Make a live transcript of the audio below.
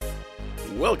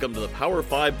Welcome to the Power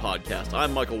 5 Podcast.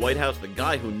 I'm Michael Whitehouse, the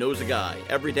guy who knows a guy.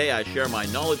 Every day I share my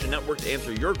knowledge and network to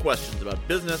answer your questions about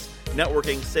business,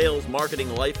 networking, sales,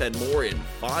 marketing, life, and more in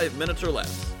 5 minutes or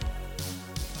less.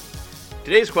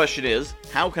 Today's question is,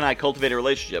 how can I cultivate a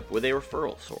relationship with a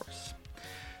referral source?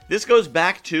 This goes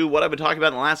back to what I've been talking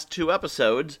about in the last 2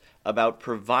 episodes about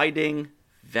providing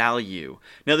value.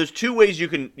 Now, there's 2 ways you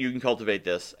can cultivate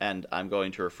this, and I'm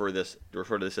going to refer to this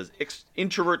as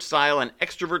introvert style and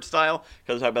extrovert style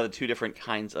because I talk about the 2 different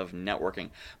kinds of networking.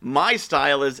 My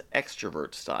style is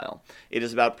extrovert style. It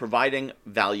is about providing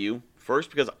value first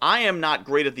because I am not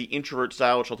great at the introvert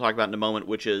style, which I'll talk about in a moment,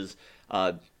 which is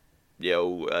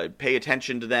pay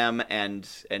attention to them and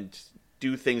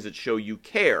do things that show you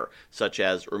care, such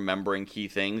as remembering key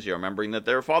things. You're remembering that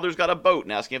their father's got a boat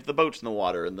and asking if the boat's in the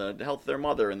water, and the health of their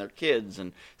mother and their kids,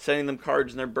 and sending them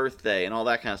cards on their birthday and all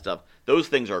that kind of stuff. Those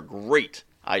things are great.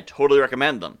 I totally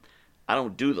recommend them. I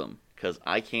don't do them because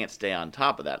I can't stay on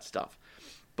top of that stuff.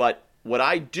 But what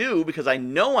I do, because I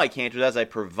know I can't do that, is I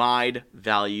provide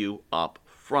value up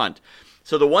front.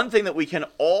 So the one thing that we can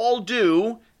all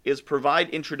do is provide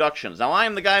introductions. Now, I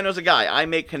am the guy who knows a guy. I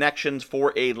make connections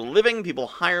for a living. People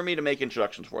hire me to make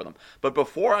introductions for them. But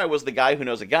before I was the guy who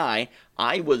knows a guy,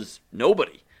 I was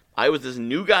nobody. I was this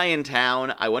new guy in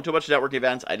town. I went to a bunch of networking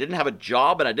events. I didn't have a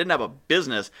job and I didn't have a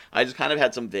business. I just kind of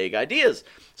had some vague ideas.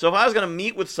 So if I was going to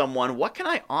meet with someone, what can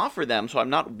I offer them so I'm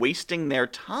not wasting their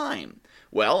time?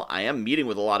 Well, I am meeting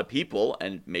with a lot of people,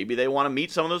 and maybe they want to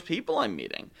meet some of those people I'm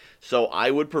meeting. So I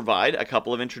would provide a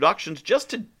couple of introductions just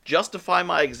to justify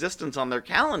my existence on their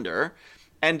calendar.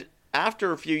 And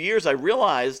after a few years, I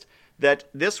realized that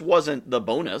this wasn't the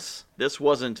bonus. This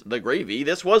wasn't the gravy.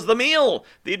 This was the meal.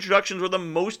 The introductions were the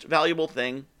most valuable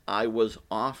thing I was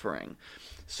offering.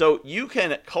 So you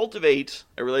can cultivate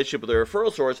a relationship with a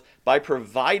referral source by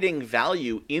providing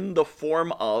value in the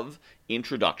form of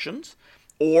introductions,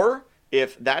 or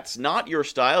if that's not your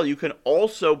style, you can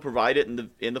also provide it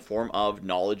in the form of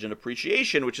knowledge and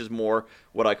appreciation, which is more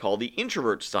what I call the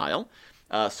introvert style.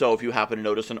 So if you happen to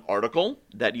notice an article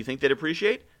that you think they'd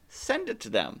appreciate, send it to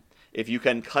them. If you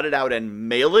can cut it out and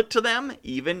mail it to them,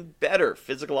 even better.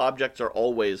 Physical objects are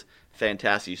always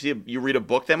fantastic. You read a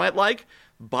book they might like,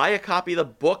 buy a copy of the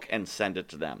book and send it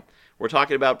to them. We're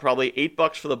talking about probably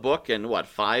 $8 for the book and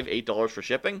 $8 for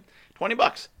shipping?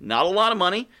 $20. Not a lot of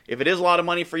money. If it is a lot of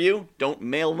money for you, don't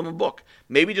mail them a book.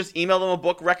 Maybe just email them a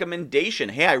book recommendation.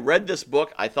 Hey, I read this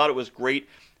book. I thought it was great.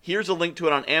 Here's a link to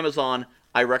it on Amazon.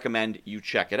 I recommend you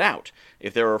check it out.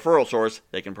 If they're a referral source,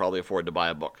 they can probably afford to buy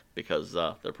a book because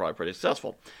they're probably pretty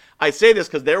successful. I say this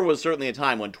because there was certainly a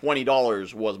time when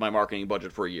 $20 was my marketing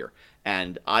budget for a year,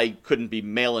 and I couldn't be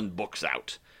mailing books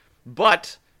out.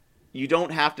 But you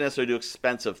don't have to necessarily do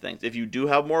expensive things. If you do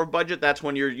have more budget, that's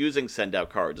when you're using send-out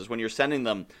cards. It's when you're sending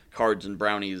them cards and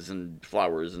brownies and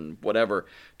flowers and whatever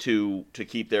to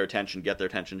keep their attention, get their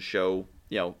attention, show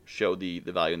the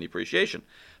value and the appreciation.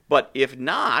 But if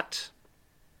not,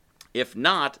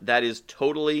 that is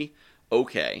totally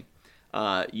okay.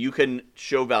 You can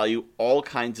show value all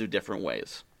kinds of different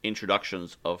ways.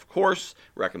 Introductions, of course,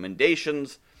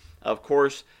 recommendations, of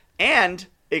course, and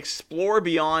explore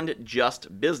beyond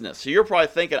just business. So you're probably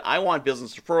thinking, I want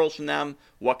business referrals from them.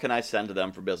 What can I send to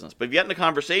them for business? But if you get in a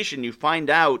conversation, you find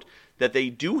out that they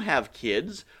do have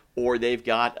kids, or they've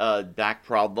got a back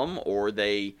problem, or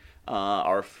they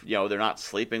they're not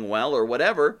sleeping well, or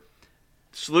whatever.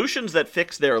 Solutions that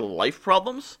fix their life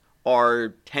problems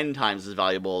are 10 times as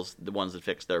valuable as the ones that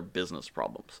fix their business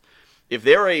problems. If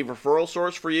they're a referral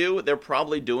source for you, they're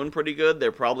probably doing pretty good.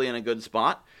 They're probably in a good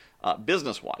spot,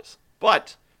 business-wise.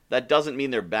 But that doesn't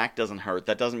mean their back doesn't hurt.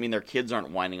 That doesn't mean their kids aren't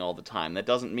whining all the time. That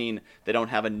doesn't mean they don't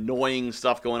have annoying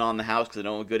stuff going on in the house because they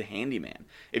don't have a good handyman.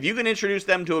 If you can introduce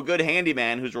them to a good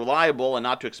handyman who's reliable and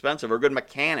not too expensive, or a good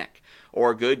mechanic, or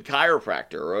a good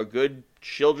chiropractor, or a good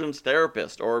children's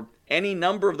therapist, or any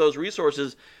number of those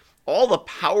resources, all the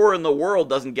power in the world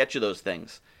doesn't get you those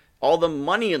things. All the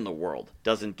money in the world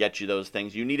doesn't get you those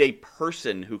things. You need a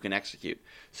person who can execute.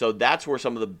 So that's where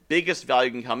some of the biggest value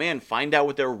can come in. Find out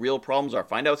what their real problems are.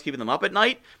 Find out what's keeping them up at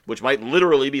night, which might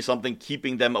literally be something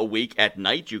keeping them awake at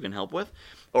night you can help with.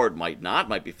 Or it might not,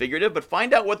 might be figurative. But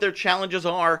find out what their challenges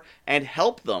are and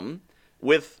help them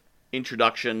with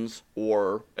introductions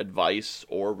or advice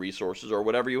or resources or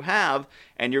whatever you have.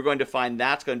 And you're going to find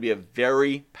that's going to be a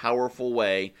very powerful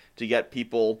way to get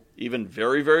people, even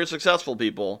very, very successful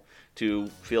people, to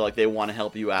feel like they want to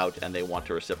help you out and they want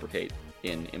to reciprocate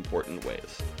in important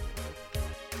ways.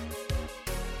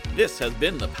 This has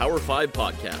been the Power 5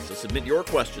 Podcast. To submit your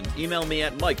questions, email me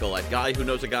at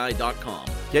michael@guywhoknowsaguy.com.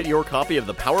 Get your copy of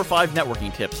the Power 5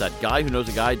 networking tips at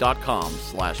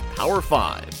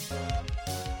guywhoknowsaguy.com/power5.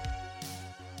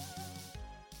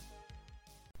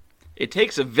 It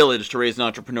takes a village to raise an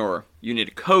entrepreneur. You need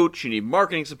a coach, you need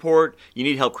marketing support, you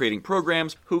need help creating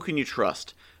programs. Who can you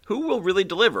trust? Who will really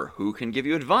deliver? Who can give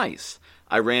you advice?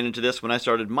 I ran into this when I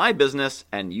started my business,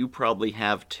 and you probably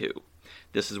have too.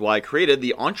 This is why I created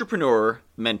the Entrepreneur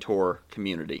Mentor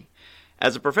Community.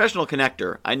 As a professional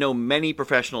connector, I know many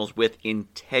professionals with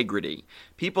integrity.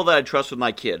 People that I trust with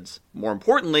my kids. More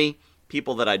importantly,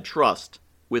 people that I trust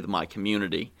with my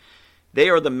community. They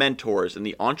are the mentors in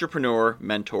the Entrepreneur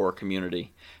Mentor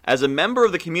Community. As a member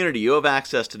of the community, you have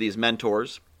access to these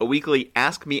mentors, a weekly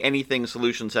Ask Me Anything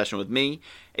solution session with me,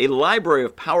 a library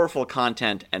of powerful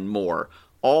content, and more,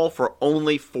 all for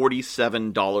only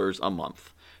 $47 a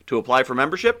month. To apply for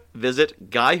membership, visit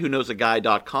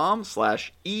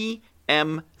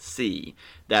guywhoknowsaguy.com/EMC.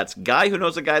 That's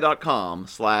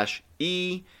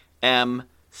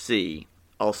guywhoknowsaguy.com/EMC.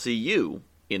 I'll see you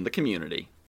in the community.